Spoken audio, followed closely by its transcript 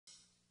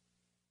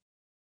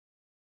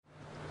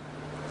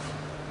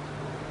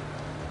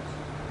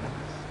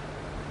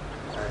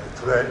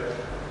Today,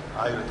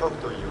 I will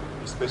talk to you,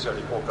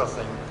 especially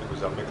focusing on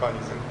the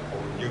mechanism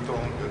of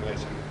neutron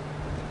generation.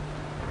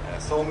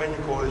 So many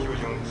cold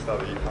fusion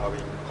studies have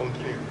been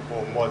continued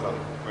for more than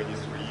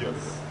 23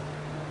 years.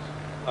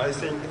 I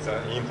think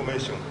the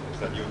information of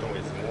the neutron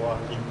is more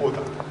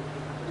important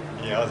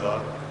in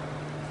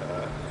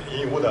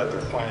order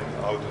to find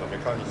out the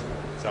mechanism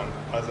than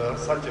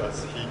others such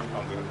as heat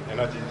and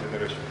energy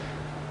generation.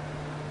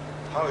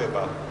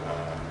 However,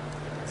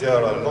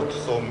 there are not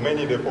so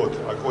many reports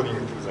according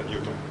to the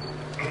neutron.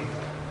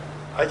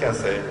 I can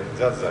say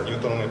that the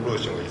neutron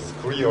evolution is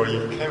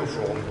clearly came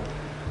from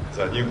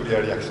the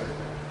nuclear reaction.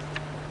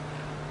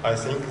 I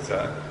think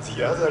that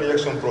the other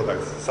reaction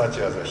products, such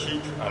as the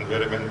heat and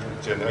element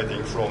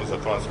generating from the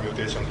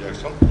transmutation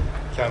reaction,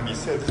 can be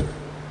said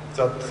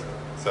that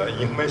the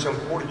information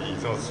quality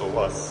is not so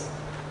worse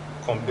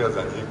compared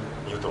to the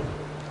neutron.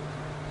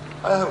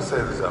 I have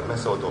said the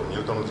method of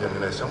neutron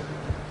generation.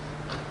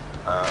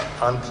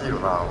 Until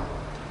now,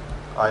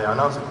 I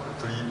announced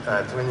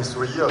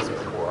 23 years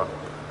before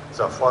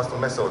the first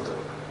method,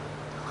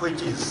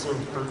 which is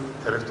simple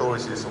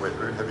electrolysis with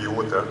heavy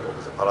water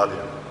of the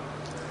palladium.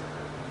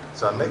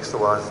 The next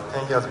was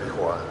 10 years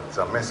before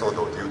the method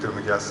of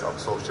deuterium gas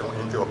absorption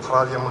into a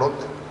palladium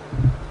rod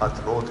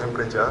at low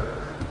temperature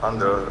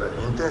under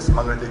intense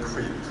magnetic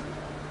field.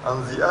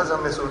 And the other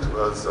method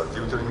was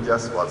deuterium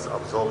gas was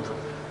absorbed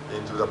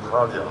into the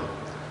palladium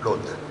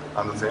rod,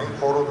 and then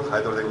followed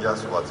hydrogen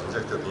gas was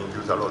injected into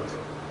the rod.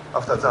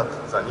 After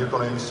that, the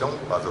neutron emission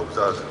was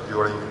observed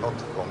during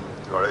not-long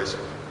duration.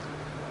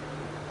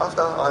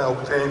 After I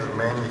obtained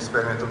many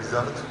experimental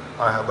results,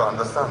 I have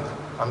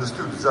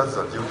understood that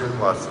the deuterium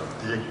was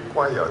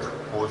required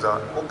for the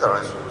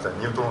occurrence of the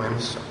neutron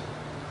emission.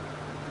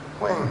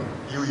 When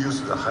you use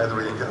the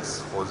hydrogen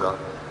gas for the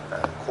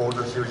cold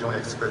fusion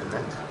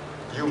experiment,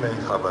 you may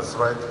have a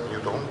slight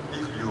neutron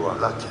if you are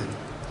lucky.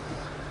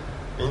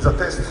 In the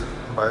test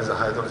by the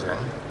hydrogen,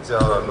 there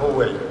are no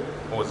way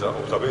for the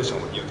observation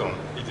of neutron.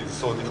 It is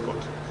so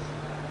difficult.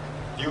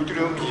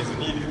 Deuterium is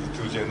needed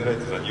to generate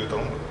the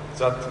neutron.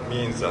 That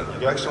means the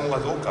reaction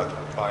was occurred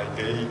by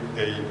day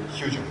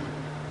fusion.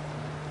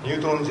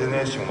 Neutron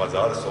generation was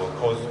also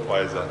caused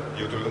by the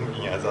deuterium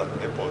in other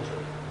report.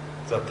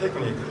 The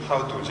technique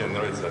how to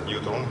generate the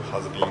neutron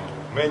has been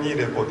many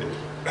reported.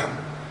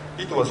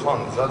 It was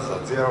found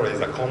that there is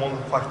a common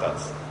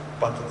factors,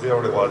 but there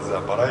was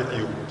a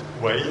variety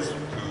of ways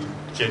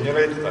to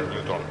generate the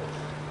neutron,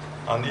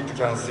 and it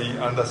can be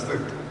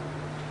understood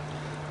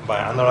by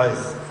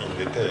analysis in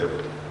detail.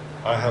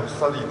 I have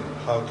studied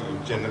how to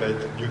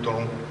generate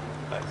neutron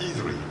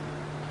easily.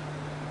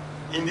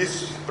 In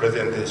this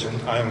presentation,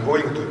 I am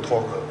going to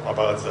talk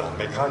about the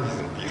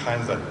mechanism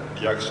behind the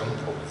reaction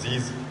of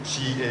these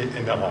Ca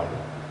and R.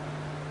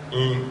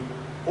 In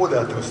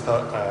order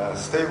to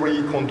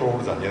stably control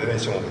the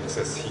generation of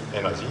excess heat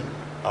energy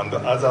and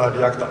other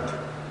reactant,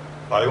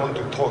 I want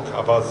to talk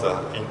about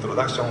the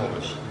introduction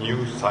of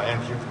new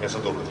scientific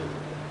methodology.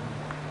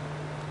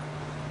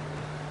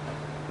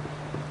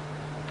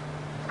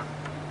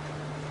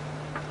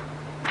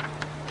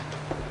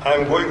 I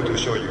am going to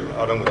show you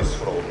along this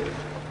flow.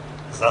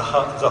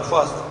 The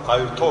first,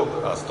 I will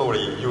talk a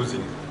story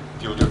using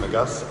deuterium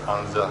gas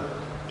and the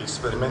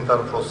experimental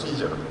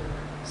procedure.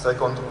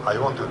 Second, I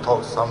want to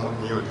talk some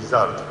new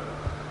result.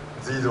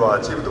 These were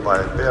achieved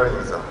by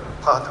varying the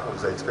part of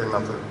the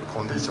experimental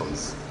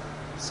conditions.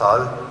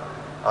 Third,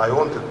 I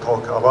want to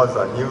talk about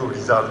the new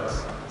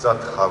results that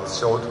have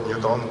showed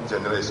neutron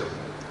generation.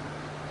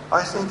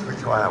 I think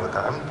if I have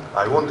time,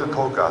 I want to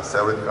talk a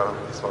theoretical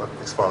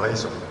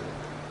explanation.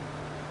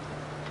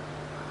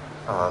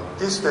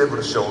 This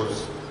table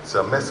shows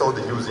the method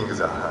using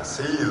the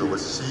series of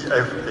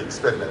CF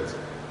experiments.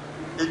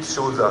 It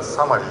shows a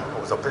summary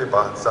of the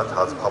paper that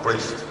has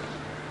published.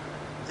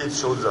 It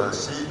shows the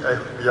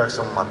CF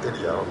reaction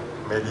material,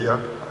 media,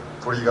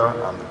 trigger,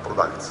 and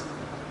products.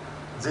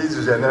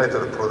 These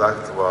generated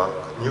products were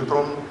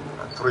neutron,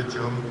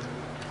 tritium,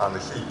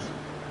 and heat.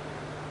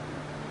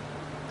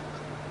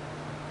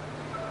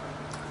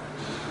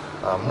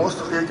 Most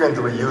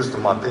frequently used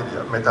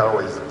metal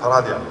is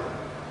palladium.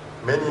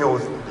 Many of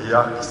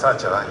the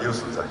researchers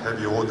use the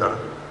heavy water.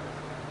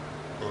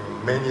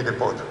 In many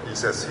reports,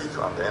 excess heat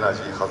and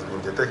energy has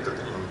been detected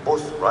in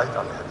both light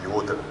and heavy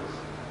water.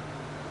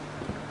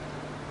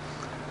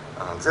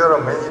 There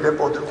are many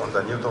reports on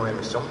the neutron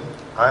emission.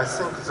 I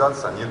think that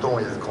the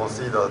neutron is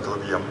considered to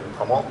be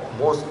among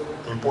most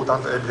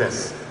important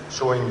evidence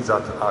showing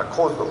that are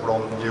caused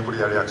from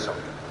nuclear reaction.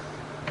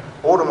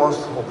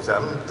 Almost of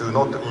them do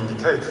not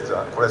indicate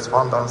the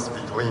correspondence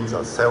between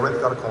the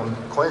theoretical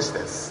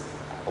coincidence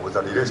of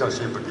the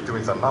relationship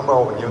between the number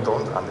of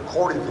neutrons and the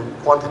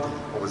quantity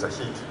of the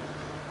heat.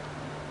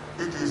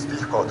 It is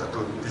difficult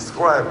to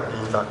describe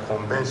in the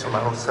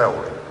conventional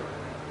theory.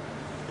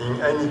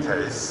 In any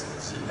case,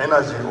 the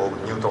energy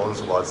of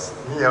neutrons was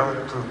near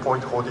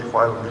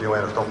 2.45 million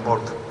electron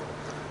volt.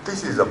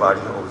 This is the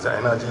value of the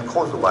energy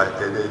caused by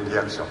day-day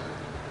reaction.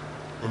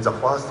 In the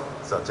first,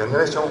 the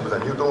generation of the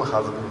neutron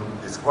has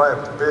been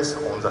described based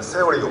on the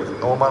theory of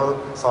normal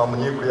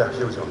thermonuclear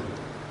fusion.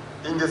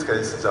 In this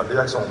case, the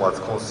reaction was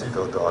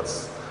considered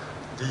as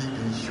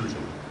dB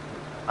fusion.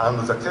 And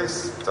the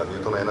case, the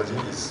Newton energy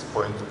is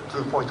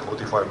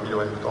 2.45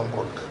 million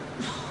volt.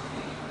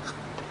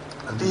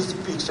 And this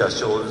picture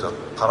shows the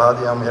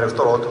palladium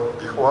electrode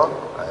before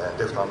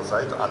left-hand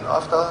side and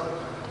after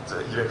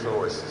the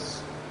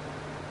electrolysis.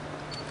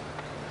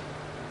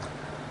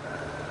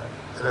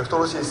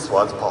 Electrolysis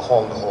was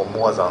performed for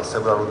more than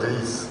several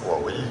days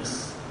or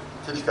weeks.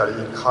 Typically,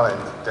 current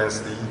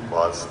density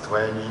was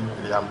 20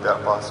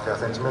 milliampere per square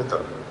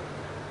centimeter.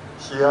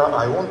 Here,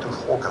 I want to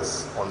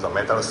focus on the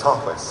metal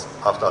surface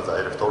after the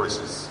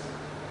electrolysis.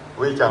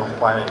 We can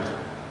find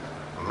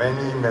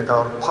many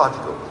metal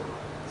particles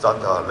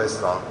that are less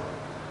than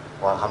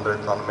 100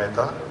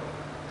 nanometer.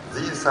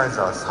 These sizes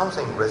are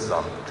something less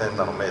than 10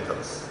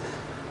 nanometers.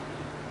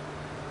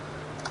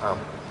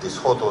 This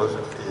photo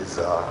is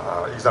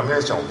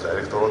examination of the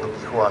electrode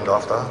before and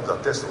after the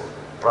test of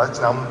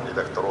platinum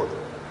electrode.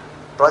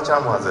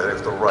 Platinum was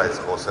electrolyzed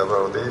for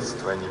several days,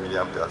 20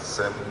 milliampere,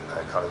 same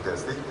current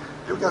density.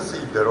 You can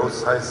see below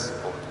size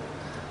of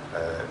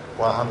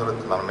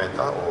 100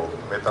 nanometer or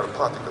metal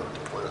particle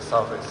on the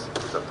surface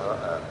of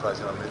the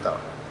platinum metal.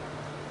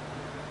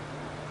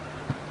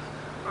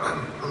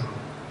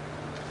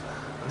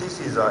 This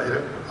is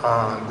a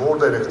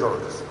gold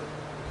electrode.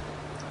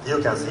 You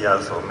can see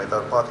also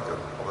metal particle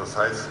of the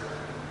size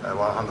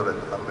 100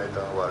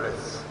 nanometer or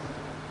less.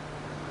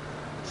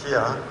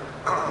 Here,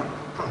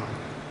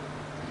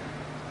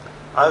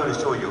 I will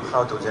show you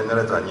how to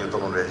generate a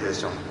neutron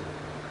radiation.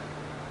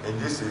 In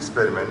this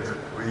experiment,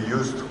 we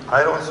used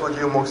iron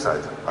sodium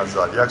oxide as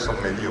a reaction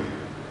medium.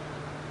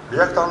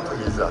 Reactant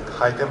is at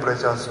high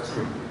temperature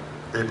steam,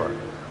 vapor.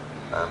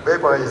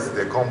 Vapor is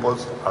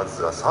decomposed at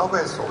the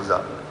surface of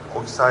the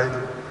oxide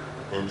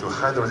into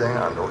hydrogen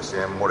and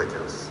oxygen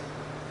molecules.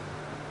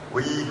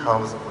 We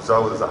have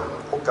observed the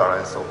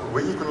occurrence of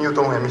weak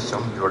neutron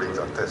emission during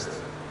the test.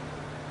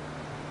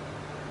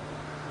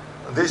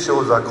 This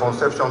shows a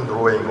conceptual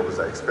drawing of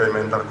the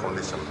experimental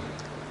condition.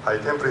 High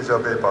temperature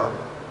vapor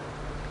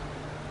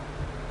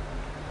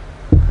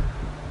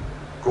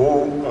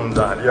go on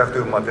the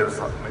reactive metal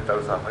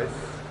surface.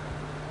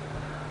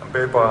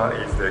 Vapor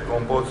is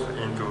decomposed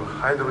into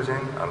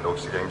hydrogen and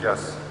oxygen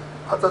gas.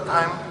 At the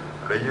time,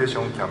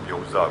 radiation can be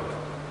observed.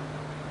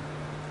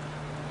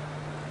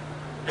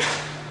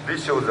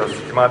 This shows a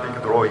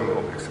schematic drawing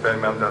of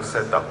experimental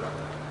setup.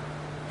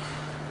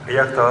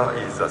 Reactor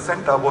is the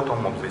center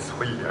bottom of this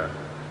figure.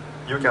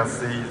 You can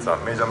see the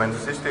measurement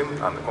system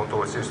and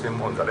control system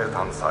on the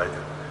left-hand side,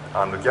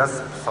 and the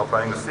gas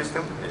supplying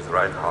system is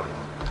right-hand.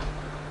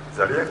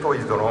 The reactor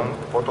is drawn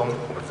bottom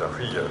of the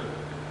figure.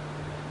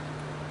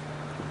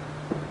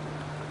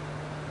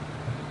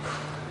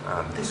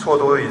 This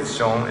photo is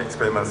shown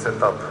experiment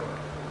setup.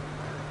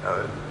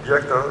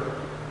 Reactor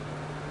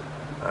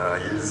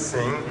is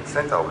seen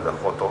center of the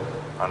photo,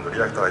 and the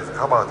reactor is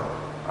covered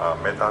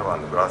metal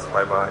and glass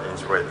fiber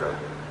insulator.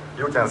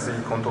 You can see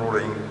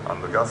controlling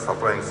and gas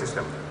supplying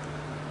system.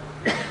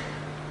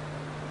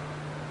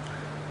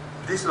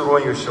 This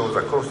drawing shows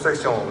the cross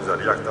section of the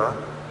reactor.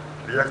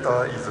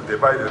 Reactor is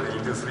divided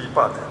into three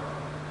parts: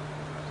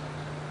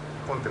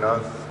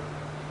 containers,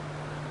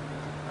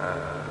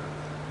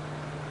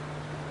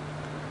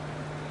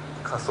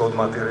 cathode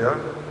material,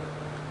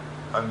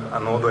 and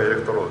anode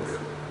electrode.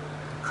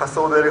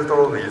 Cathode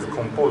electrode is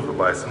composed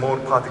by small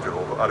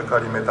particles of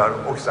alkali metal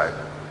oxide.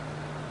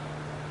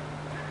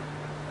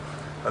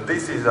 And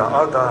this is the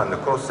outer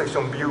and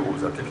cross-section view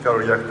of the typical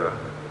reactor.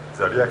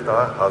 The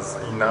reactor has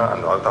inner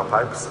and outer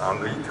pipes,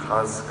 and it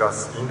has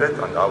gas inlet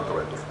and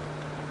outlet.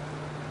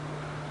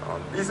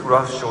 This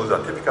graph shows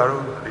a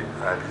typical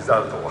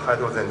result of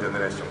hydrogen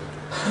generation.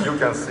 You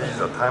can see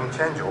the time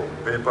change of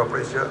vapor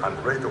pressure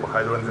and rate of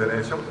hydrogen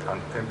generation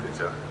and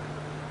temperature.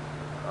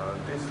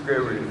 This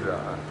scale is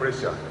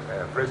pressure.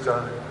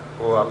 Pressure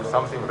go up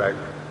something like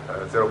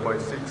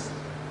 0.6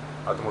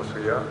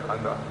 atmosphere,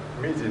 and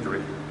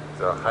immediately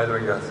the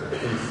hydrogen gas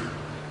is,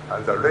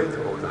 and the rate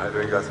of the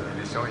hydrogen gas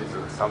emission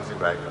is something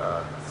like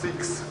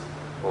 6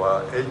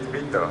 or 8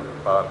 liter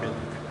per minute.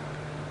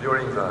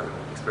 During the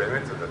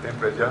experiment, the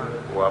temperature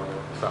go up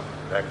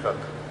something like that.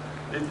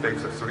 It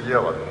takes 3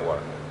 hours more.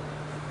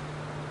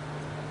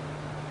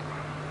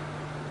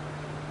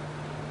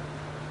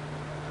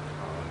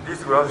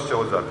 This graph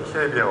shows the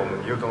behavior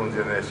of neutron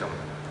generation.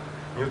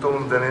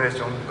 Neutron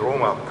generation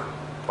drawn up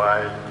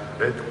by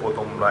red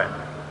bottom line,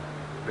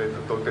 red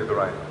dotted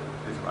line,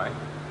 this line.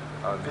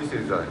 This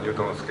is the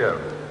neutron scale.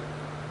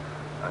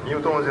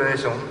 Neutron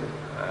generation,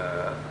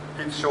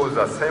 it shows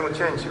the same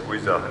change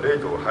with the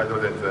rate of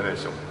hydrogen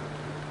generation.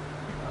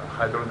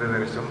 Hydrogen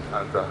generation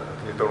and the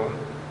neutron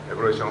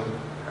evolution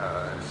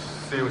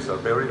seems a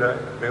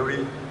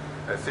very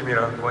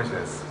similar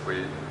coincidence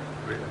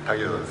with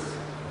targets.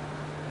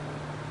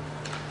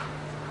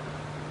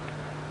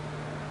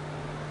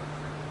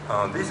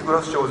 This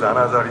graph shows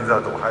another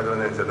result of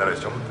hydrogen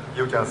generation.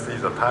 You can see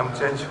the time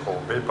change for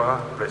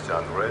vapor, pressure,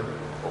 and rate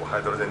of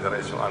hydrogen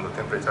generation and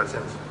temperature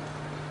change.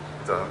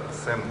 the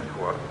same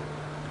before.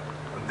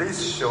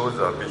 This shows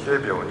the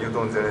behavior of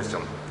neutron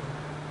generation.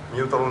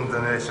 Neutron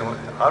generation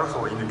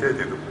also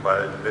indicated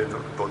by red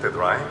dotted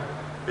line.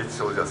 It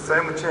shows the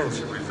same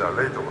change with the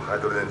rate of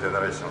hydrogen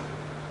generation.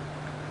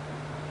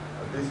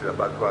 This is the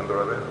background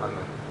level and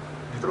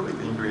little bit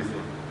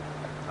increasing.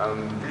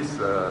 And this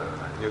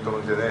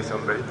neutron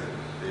generation rate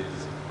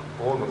is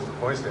almost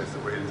constant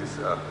with this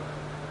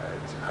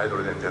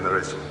hydrogen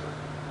generation.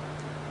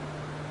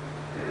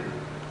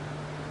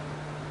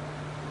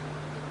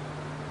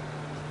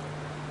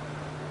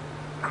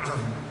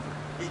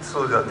 It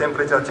shows the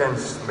temperature change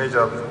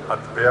measured at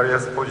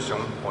various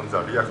positions on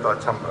the reactor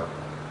chamber.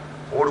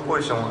 All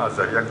positions at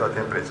the reactor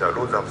temperature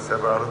rose up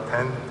several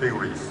 10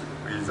 degrees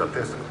with the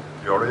test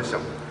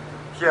duration.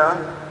 Here,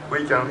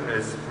 we can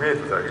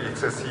estimate the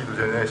excess heat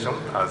generation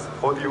as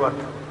 40 watt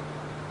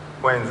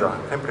when the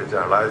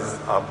temperature rises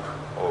up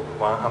of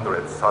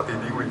 130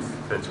 degrees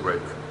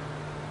centigrade.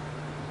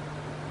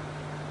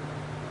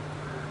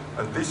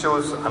 And this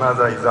shows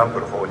another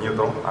example for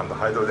neutron and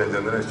hydrogen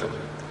generation.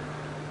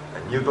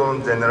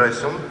 Neutron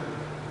generation,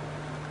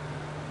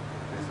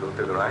 this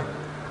dotted line.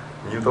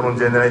 Neutron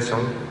generation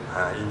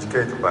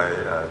indicated by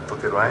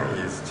dotted line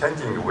is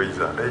changing with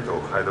the rate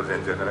of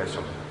hydrogen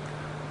generation.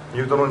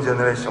 Neutron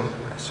generation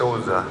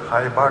shows a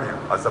high value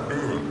at the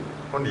beginning,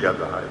 only at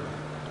the high,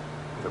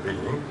 in the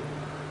beginning.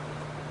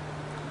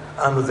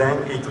 And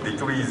then it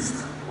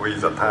decreases with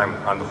the time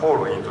and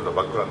fall into the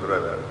background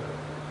level.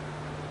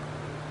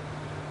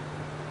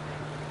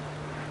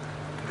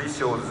 This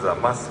shows the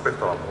mass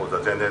spectrum for the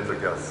generated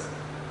gas.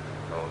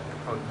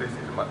 This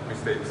is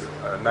mistakes.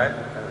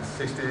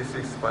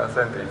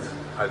 66% is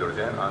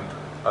hydrogen and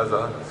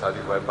other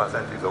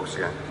 35% is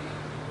oxygen.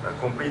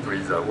 Completely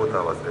the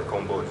water was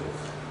decomposed.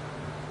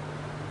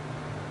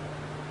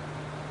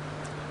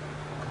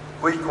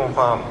 We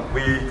confirm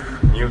weak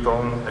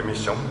neutron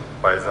emission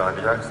by the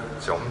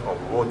reaction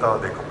of water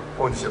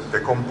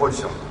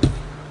decomposition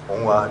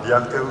on a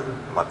reactive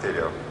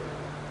material.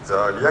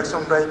 The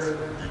reaction rate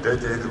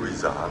related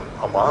with the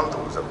amount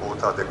of the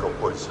water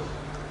decomposition.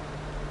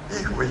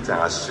 If we can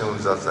assume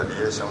that the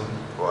reaction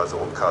was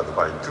occurred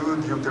by two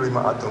deuterium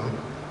atoms,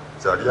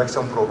 the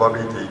reaction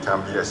probability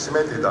can be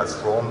estimated as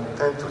from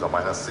 10 to the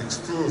minus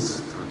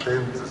 16th to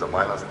 10 to the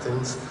minus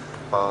 10th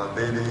per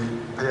daily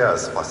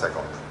pairs per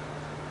second.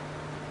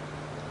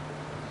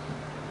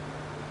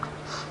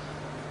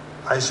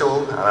 I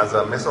show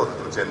another method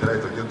to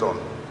generate neutron.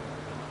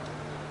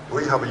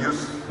 We have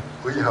used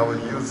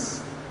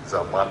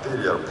the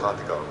material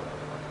particle,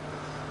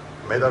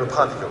 metal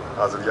particle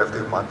as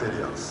reactive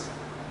materials.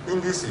 In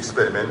this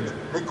experiment,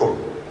 nickel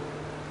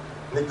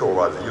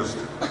was used.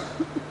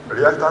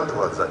 Reactant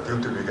was the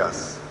deuterium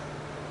gas.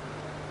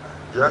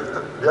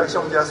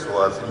 Reaction gas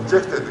was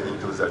injected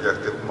into the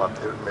reactive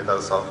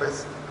metal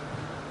surface.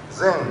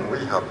 Then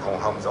we have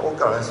confirmed the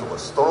occurrence of a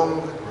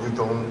strong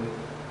neutron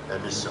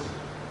emission.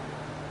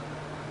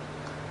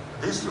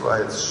 These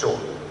slides show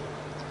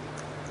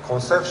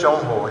conception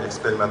for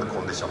experiment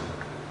condition.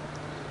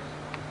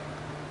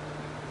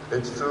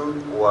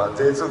 H2 or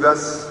J2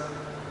 gas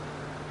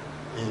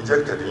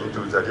injected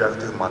into the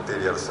reactive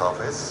material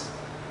surface,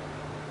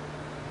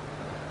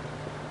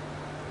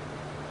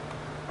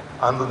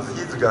 and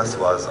this gas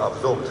was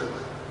absorbed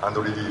and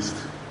released.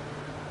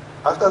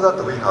 After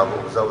that, we have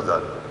observed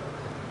the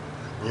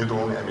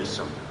neutron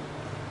emission.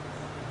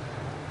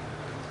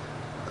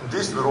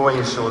 This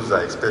drawing shows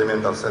the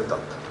experimental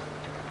setup.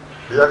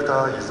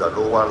 Reactor is the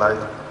lower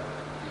right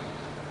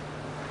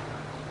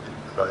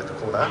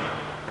corner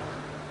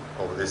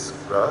of this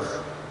graph.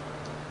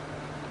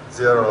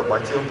 There are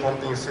vacuum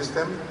pumping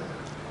system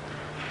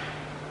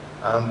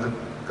and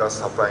gas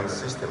supplying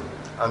system,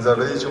 and the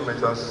radiation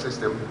measurement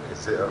system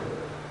is there.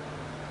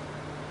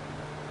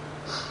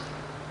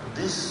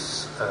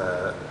 This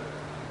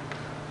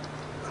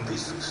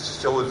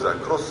shows a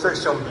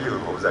cross-section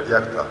view of the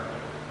reactor.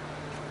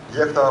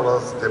 Reactor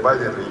was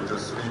divided into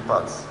three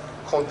parts: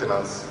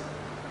 containers,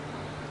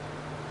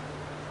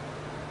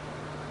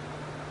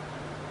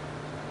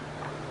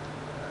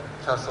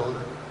 cathode,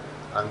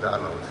 and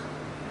anode.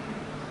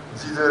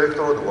 These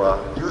electrodes were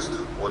used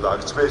for the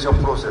activation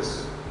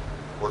process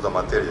of the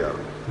material.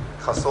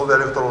 Cathode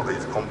electrode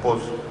is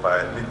composed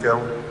by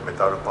nickel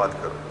metal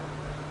particle.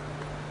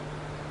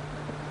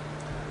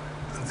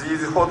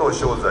 This photo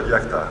shows the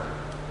reactor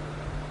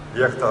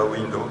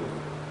window,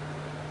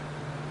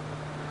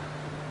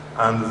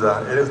 and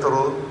the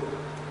electrode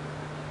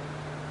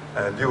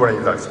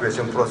during the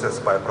activation process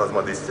by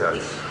plasma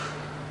discharge.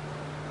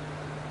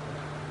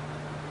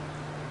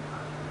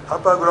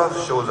 Upper graph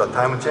shows the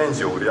time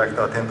change of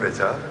reactor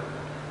temperature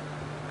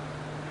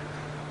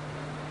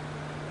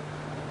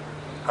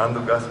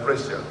and gas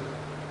pressure.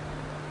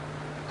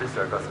 This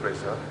is gas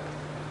pressure.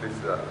 This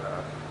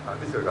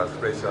is gas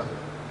pressure.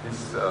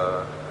 This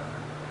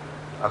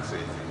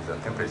actually is the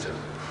temperature.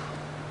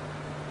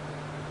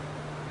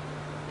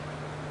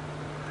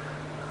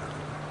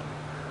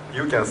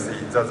 You can see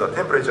that the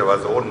temperature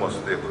was almost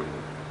stable,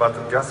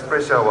 but gas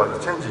pressure was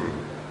changing,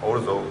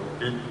 although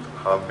it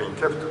had been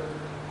kept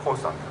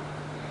constant.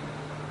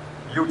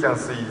 you can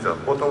see the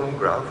bottom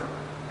graph.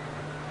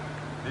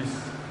 This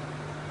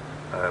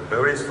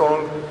very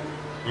strong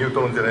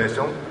neutron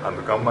generation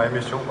and gamma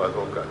emission was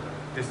occurred.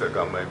 This is a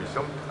gamma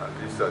emission, and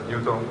this is a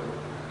neutron.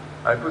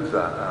 I put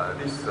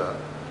this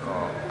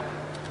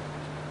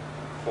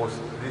force.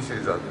 This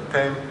is a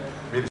 10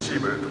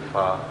 millisievert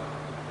per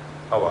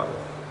hour.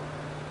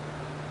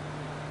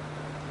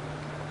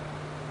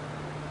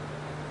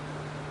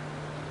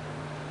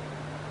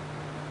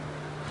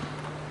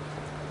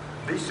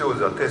 This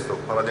shows a test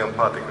of palladium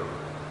particle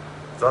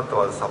that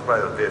was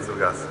supplied to Day2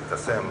 gas, the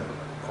same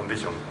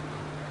condition.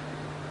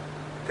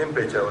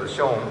 Temperature was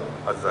shown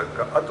as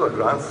at a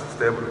glance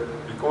stable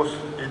because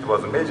it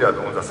was measured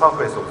on the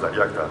surface of the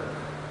reactor.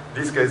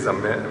 In this case, the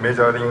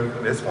measuring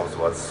response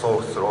was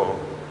so slow.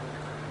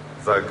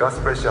 The gas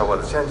pressure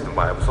was changed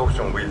by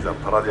absorption with the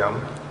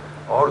palladium,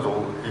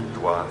 although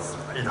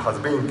it has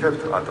been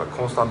kept at a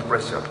constant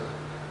pressure.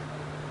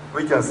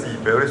 We can see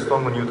very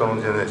strong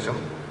neutron generation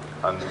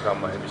and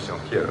gamma emission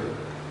here.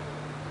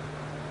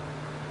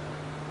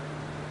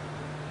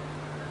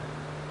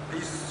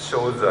 This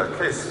shows the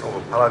case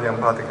of palladium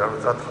particle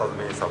that has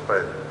been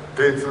supplied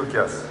Day2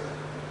 gas.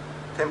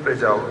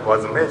 Temperature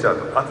was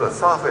measured at the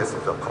surface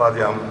of the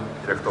palladium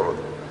electrode.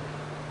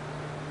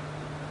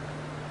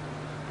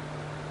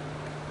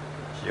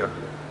 Here.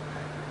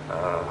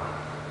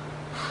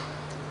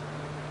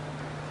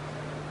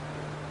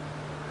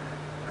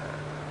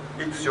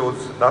 It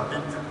shows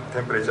rapid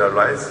temperature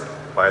rise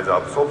by the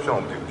absorption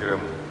of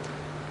deuterium.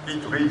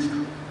 It reached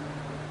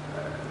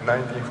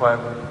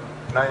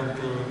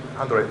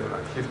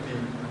 1950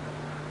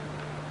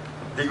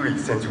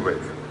 degrees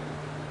centigrade.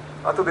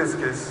 At this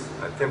case,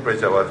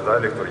 temperature was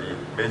directly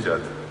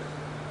measured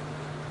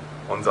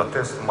on the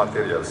test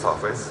material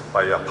surface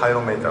by a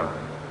pyrometer.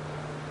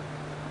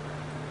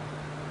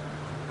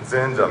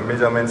 Then the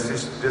measurement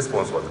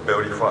response was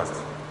very fast.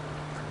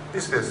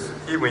 This is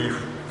even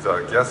if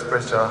the gas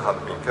pressure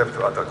had been kept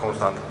at a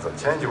constant, the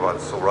change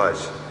was so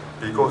large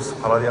because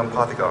palladium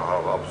particles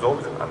have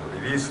absorbed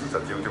and released the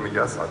deuterium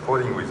gas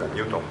according with the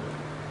Newton.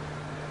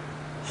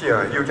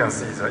 Here you can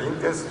see the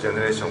intense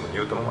generation of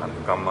neutron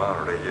and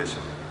gamma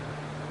radiation.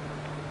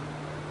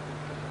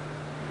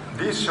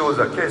 This shows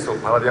a case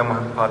of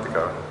palladium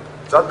particle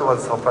that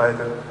was supplied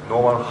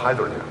normal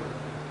hydrogen.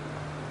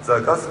 The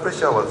gas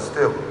pressure was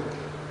stable,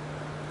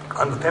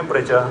 and the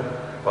temperature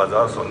was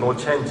also no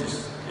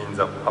changes in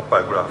the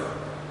upper graph.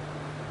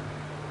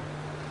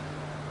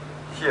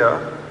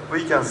 Here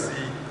we can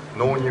see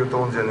no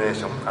neutron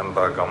generation and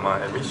gamma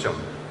emission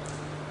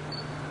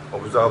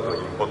observed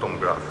in bottom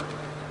graph.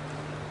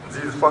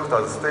 These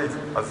factors stayed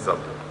at the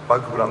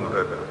background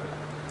level.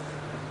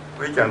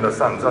 We can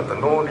understand that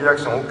no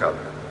reaction occurred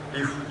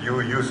if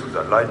you use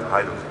the light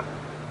hydrogen.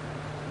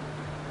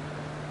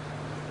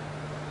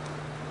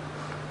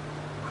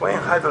 When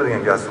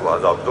hydrogen gas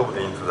was absorbed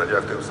into the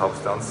reactive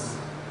substance,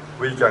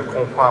 we can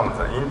confirm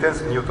the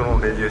intense neutron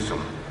radiation.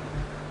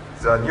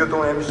 The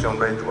neutron emission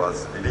rate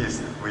was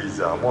released with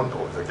the amount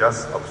of the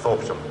gas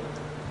absorption.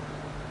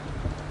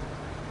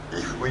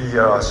 If we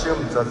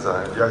assume that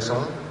the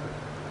reaction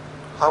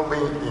have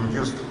been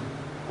induced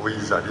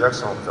with the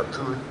reaction of the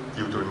two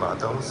deuterium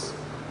atoms,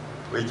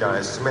 we can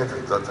estimate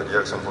that the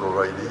reaction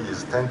probability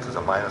is 10 to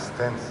the minus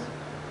 10th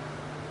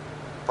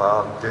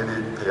per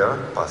daily pair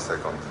per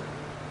second.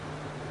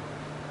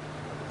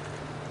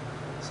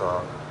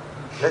 So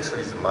next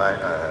is my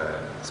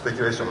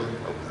speculation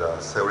of the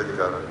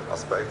theoretical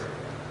aspect.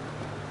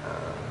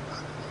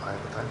 I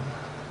have time?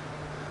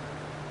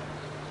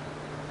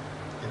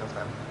 Enough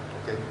time?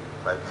 Okay,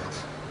 5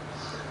 minutes.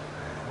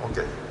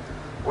 Okay.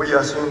 We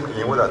assume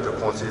in order to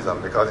consider the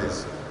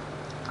mechanism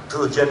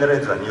to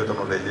generate the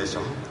neutron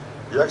radiation,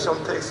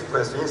 reaction takes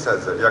place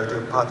inside the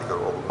reactive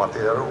particle of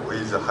material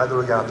with the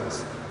hydrogen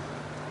atoms.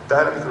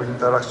 Dynamic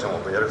interaction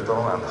of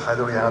electron and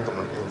hydrogen atom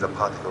in the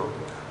particle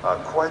are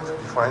quite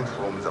different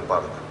from the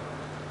bulk.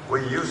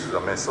 We use the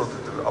method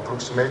to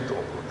approximate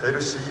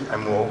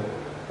LCMO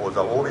for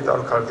the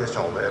orbital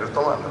calculation of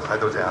electron and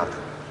hydrogen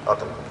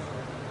atom.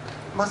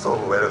 Mass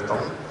of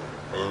electron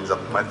in the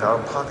metal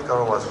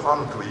particle was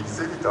found to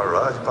exhibit a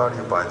large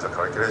value by the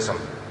calculation.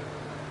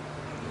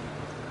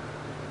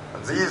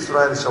 These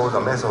slides show the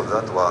methods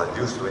that were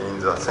used in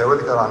the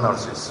theoretical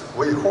analysis.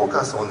 We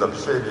focus on the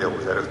behavior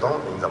of the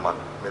electron in the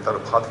metal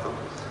particle.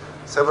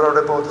 Several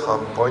reports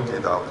have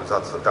pointed out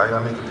that the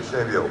dynamic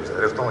behavior of the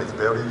electron is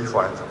very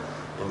different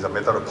in the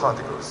metal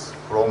particles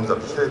from the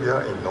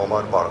behavior in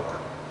normal bulk.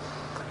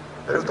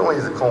 Electron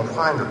is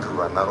confined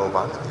to a narrow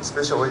band,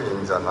 especially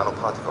in the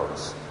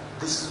nanoparticles.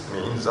 This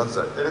means that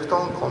the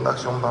electron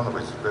conduction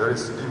bandwidth is very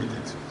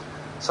limited.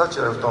 Such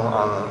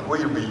electron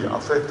will be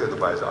affected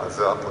by the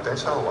other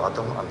potential of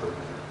atom and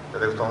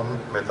electron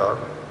metal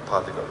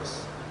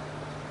particles.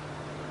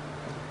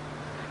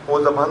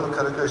 For the band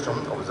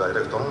calculation of the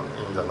electron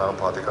in the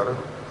nanoparticle,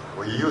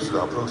 we use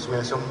the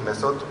approximation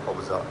method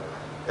of the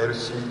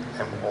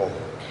LCMO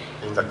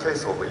in the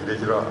case of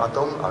irregular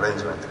atom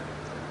arrangement.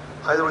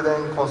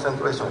 Hydrogen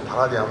concentration of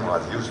palladium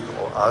was used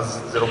as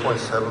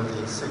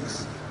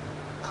 0.76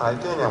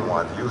 titanium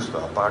was used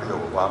a value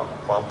of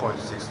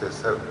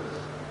 1.67.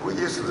 We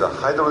used the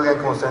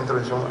hydrogen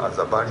concentration as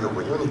a value of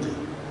unity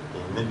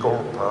in nickel,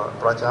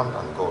 platinum,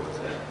 and gold.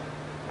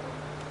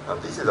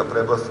 And this is a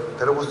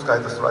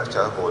perovskite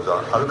structure for the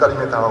alkali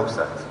metal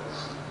oxides.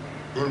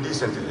 In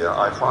recent years,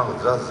 I found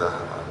that the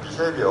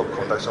behavior of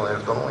conduction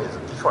electron is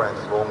different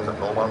from the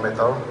normal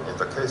metal in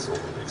the case of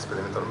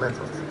experimental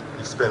methods.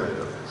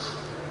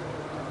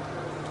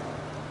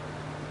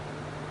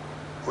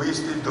 We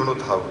still do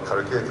not have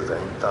calculated the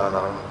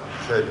internal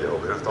behavior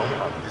of electron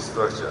and this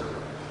structure.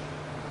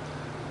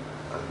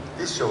 And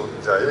this shows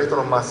the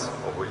electron mass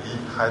of E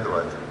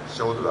hydride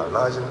showed a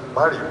large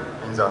value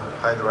in the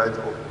hydride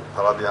of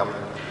palladium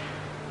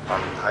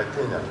and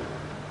titanium.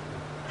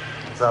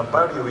 The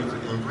value is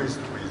increased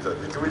with the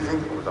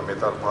decreasing of the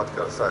metal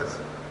particle size.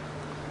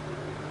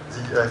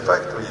 The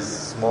effect is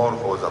small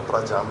for the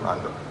platinum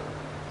and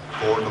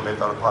gold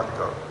metal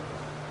particle.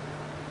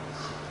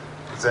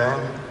 Then,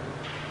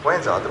 when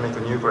the atomic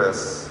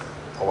nucleus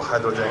of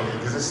hydrogen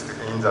exists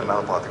in the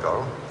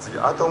nanoparticle,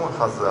 the atom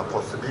has the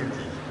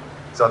possibility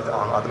that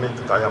an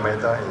atomic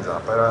diameter in the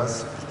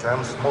appearance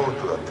becomes small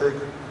to take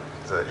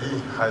the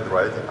E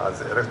hydride as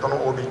the electron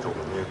orbit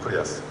of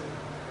nucleus.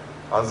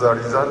 As a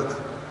result,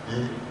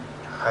 E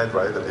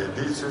hydride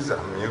reduces the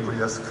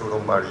nucleus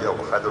Coulomb barrier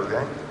of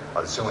hydrogen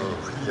as shown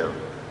in figure.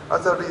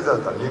 As a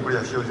result, the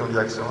nuclear fusion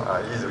reactions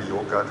are easily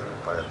occurred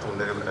by a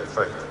tunnel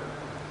effect.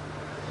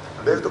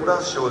 Left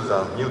graph shows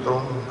the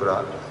neutron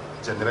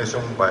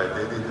generation by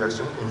daily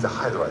reaction in the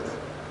hydride.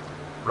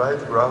 Right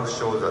graph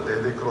shows the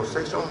daily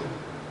cross-section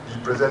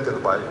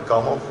represented by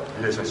Gamow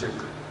relationship.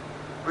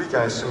 We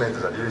can estimate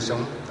the relation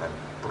and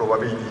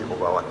probability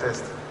of our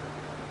test.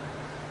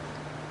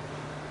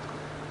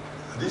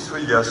 This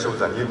figure shows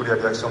the nuclear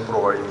reaction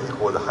probability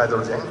for the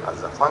hydrogen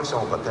as a function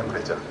of the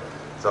temperature.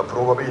 The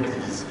probability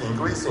is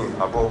increasing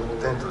above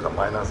 10 to the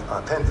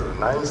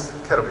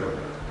 9th Kelvin.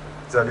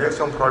 The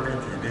reaction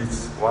probability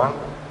reaches 1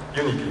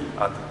 unity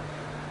at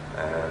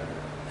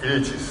it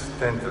reaches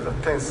 10 to the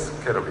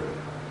 10th Kelvin.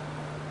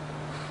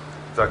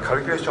 The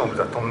calculation of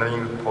the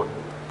tunneling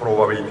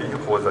probability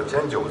for the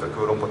change of the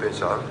Coulomb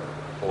potential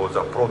for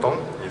the proton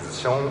is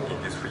shown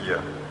in this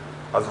figure.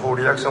 As for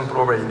reaction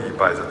probability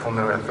by the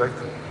tunnel effect,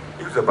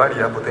 if the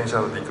barrier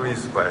potential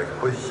decreases by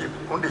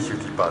only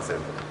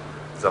 50%,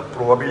 the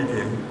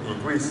probability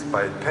increases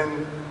by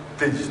 10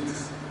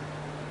 digits.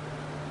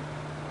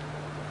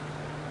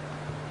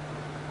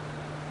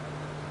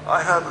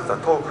 I heard the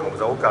talk of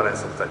the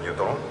occurrence of the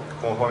neutron.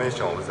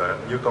 Confirmation of the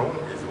neutron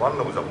is one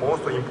of the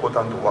most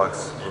important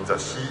works in the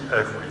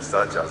CF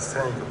research, as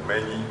saying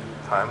many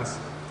times.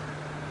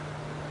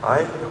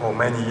 I, for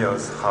many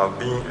years, have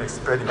been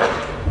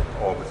experimenting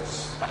on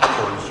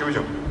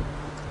fusion.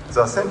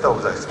 The center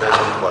of the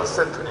experiment was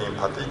set in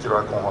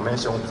particular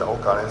confirmation of the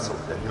occurrence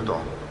of the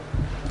neutron.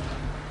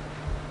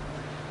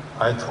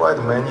 I tried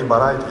many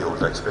varieties of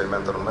the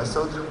experimental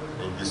method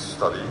in this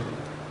study.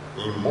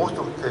 In most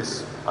of the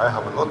cases, I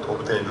have not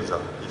obtained the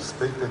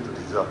expected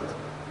result.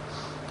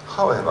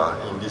 However,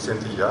 in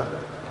recent years,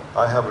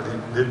 I have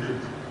reviewed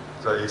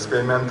the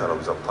experimental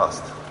of the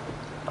past,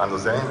 and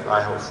then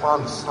I have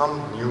found some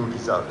new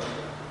result.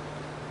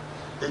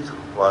 It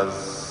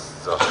was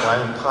the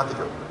fine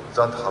particle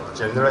that have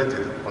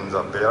generated on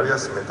the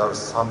various metal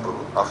sample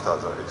after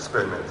the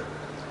experiment.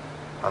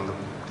 And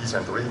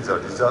recently, the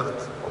result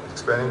of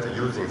experiment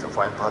using the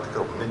fine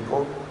particle of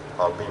nickel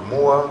have been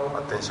more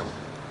attention.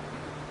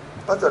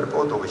 But the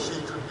report of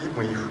heat,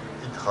 even if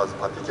it has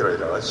particularly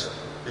large,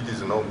 it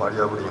is no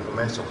variable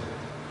information.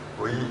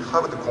 We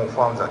have to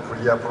confirm the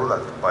clear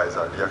product by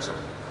the reaction.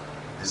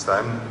 This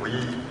time, we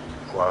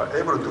were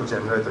able to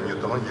generate a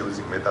neutron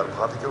using metal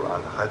particle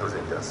and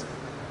hydrogen gas.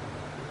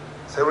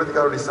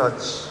 Theoretical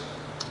researchers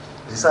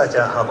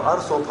have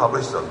also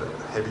published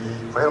heavy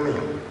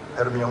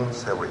fermion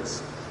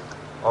theories.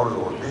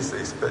 Although this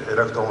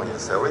electron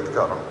is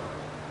theoretical,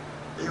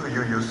 if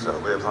you use the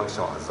wave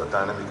function as a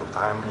dynamic of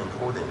time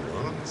encoding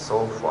in,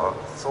 so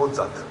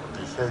that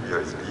behavior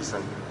is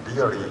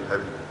really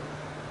heavy,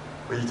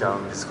 we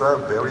can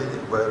describe very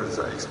well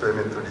the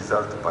experimental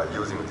result by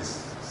using these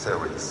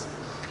theories.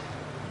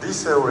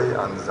 This theory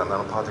and the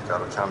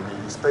nanoparticle can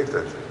be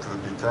expected to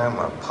become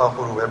a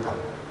powerful weapon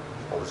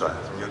of the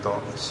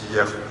Newton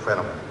CF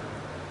phenomenon.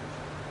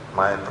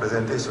 My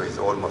presentation is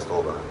almost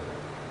over.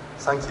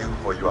 Thank you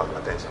for your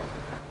attention.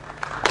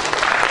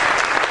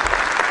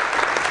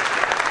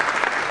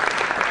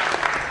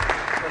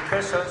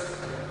 Questions?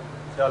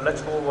 Yeah,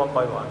 let's go one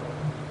by one.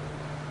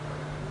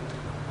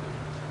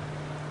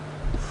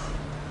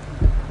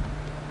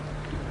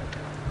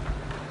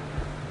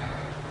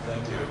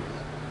 Thank you.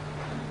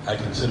 I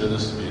consider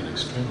this to be an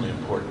extremely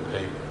important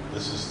paper.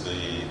 This is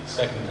the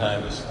second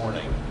time this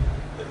morning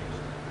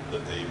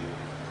that the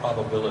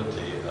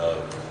probability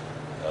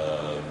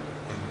of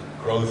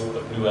growth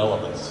of new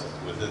elements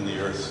within the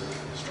Earth's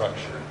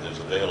structure is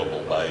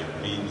available by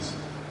means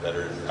that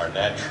are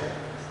natural.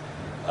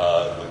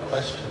 The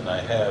question I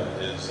have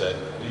is that,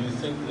 do you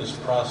think this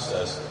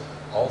process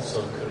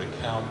also could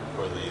account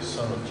for the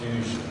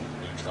sonnefusion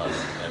neutron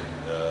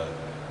and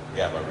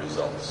gamma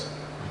results.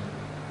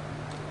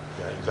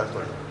 Yeah,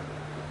 exactly.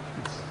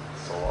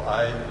 So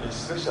I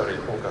especially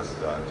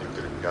focused on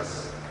deuterium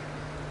gas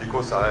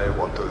because I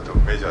wanted to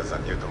measure the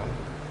neutron.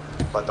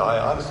 But I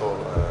also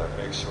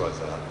make sure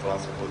the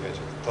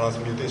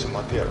transmutation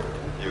material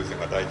using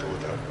a light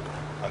water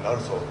and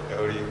also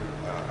early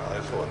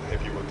also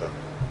heavy water,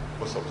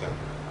 both of them.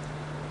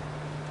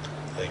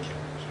 Thank you.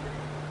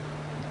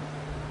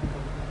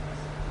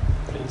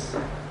 Please.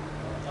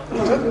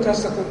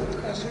 Just a comment.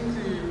 I think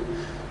the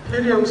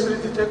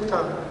helium-3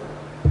 detector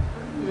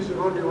using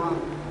only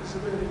one is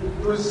very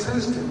noise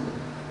sensitive.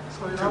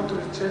 So you have to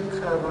check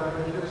by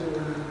using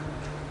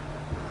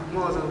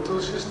more than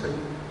two systems,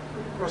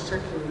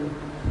 cross-checking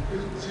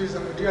if it is a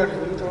really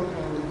neutron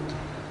or not.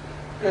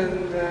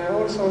 And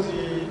also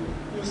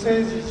you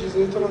say this is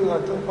neutron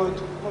at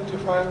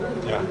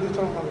 2.45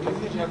 neutron from the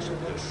reaction,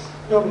 but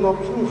you have no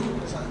proof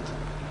of that.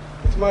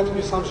 It might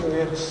be something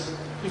else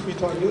if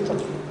it were neutron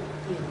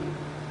even.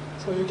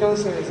 So you can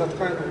say that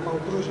kind of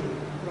conclusion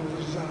from the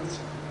results.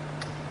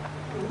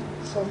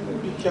 So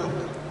be careful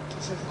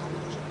to say the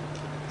conclusion.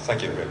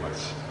 Thank you very much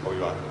for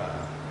your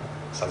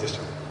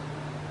suggestion.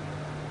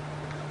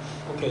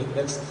 Okay,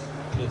 next,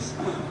 please.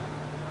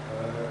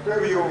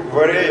 Have you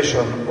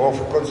variation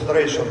of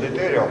concentration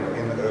deuterium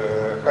in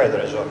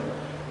hydrogen?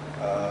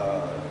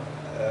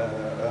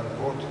 And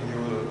what do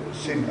you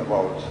think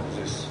about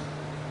this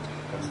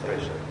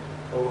concentration?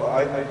 Oh,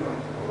 I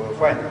don't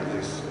find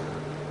this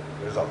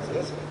results.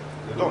 Yes,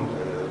 you don't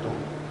do.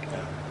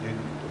 Yeah. You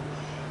do.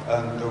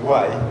 And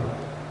why?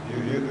 You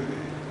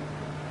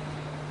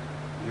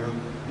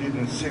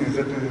didn't think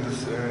that it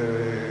is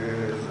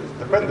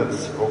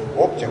dependence of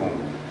optimum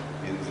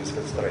in this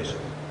concentration.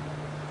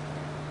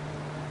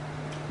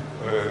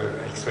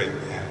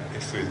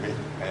 Excuse me,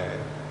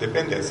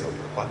 dependence of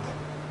what?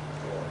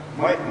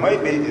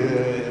 Maybe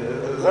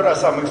there are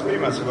some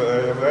experiments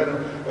when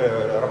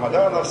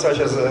Ramadanov, such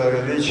as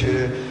which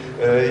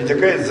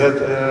indicate that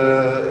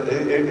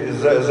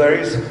there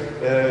is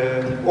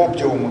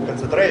optimum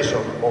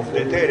concentration of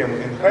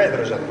deuterium in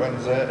hydrogen when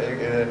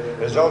the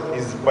result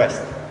is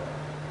best.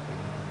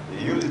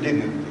 You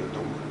didn't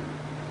do?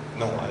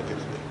 No, I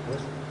didn't.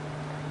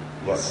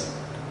 Yes.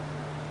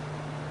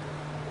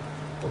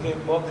 Okay,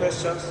 more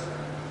questions?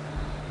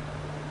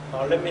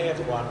 Let me add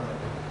one.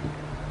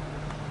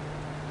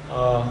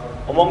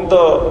 Among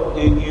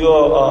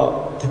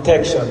your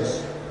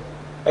detections,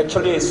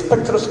 actually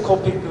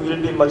spectroscopic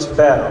will be much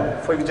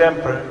better. For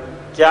example,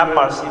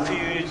 gammas, if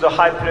you use a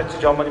high purity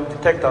germanium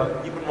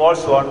detector, even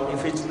worse one,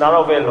 if it's not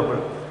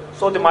available,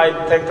 so my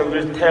detector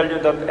will tell you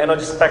the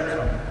energy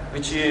spectrum,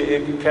 which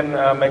you can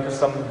make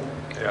some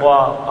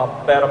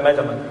more better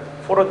measurement.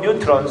 For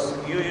neutrons,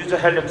 you use a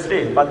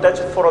helium-3, but that's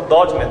for a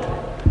dosimetry.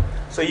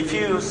 So if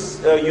you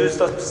use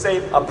the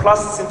say a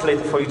plus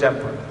scintillator, for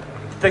example,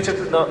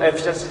 detection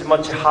efficiency is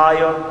much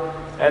higher,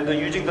 and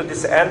using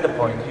this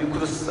endpoint, you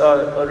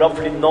could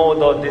roughly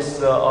know this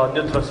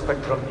neutron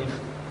spectrum if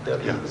there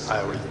is. Yes, I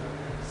agree.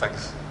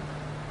 Thanks.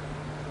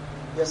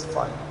 Yes,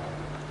 fine.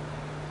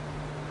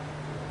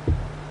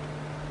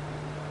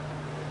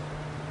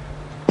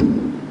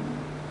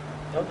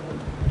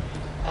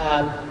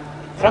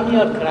 From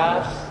your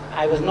graphs,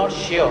 I was not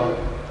sure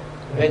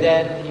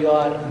whether you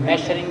are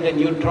measuring the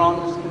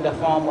neutrons in the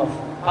form of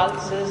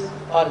pulses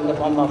or in the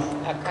form of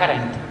a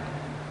current.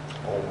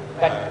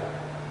 But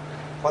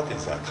what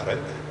is a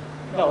current?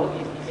 no,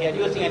 if you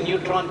are using a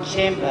neutron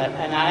chamber,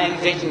 an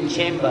ionization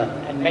chamber,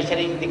 and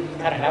measuring the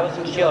current, I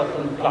wasn't sure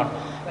from the plot.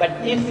 But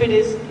if it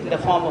is in the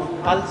form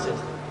of pulses,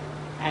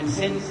 and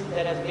since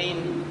there has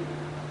been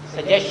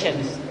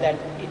suggestions that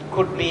it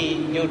could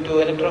be due to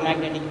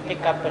electromagnetic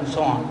pickup and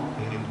so on,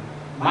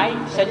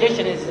 my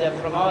suggestion is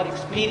from our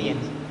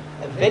experience,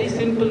 a very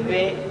simple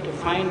way to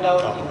find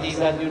out if these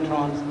are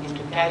neutrons is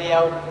to carry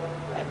out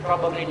a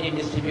probability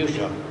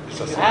distribution. If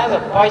you have a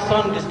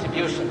Poisson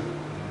distribution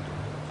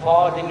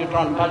for the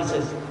neutron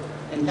pulses,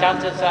 then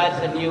chances are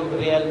it's a new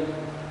real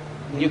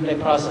nuclear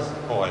process.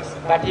 Oh, I see.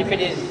 But if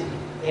it is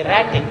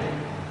erratic,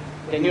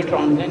 the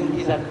neutron, then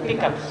these are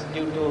pickups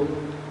due to,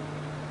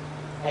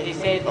 as he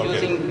said,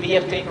 using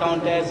BF3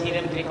 counters,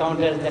 helium-3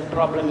 counters, that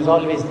problem is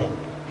always there.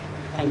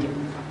 Thank you.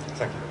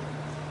 Thank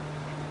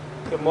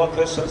you. Okay, more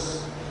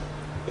questions?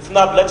 If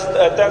not, let's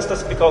thanks the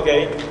speaker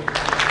again.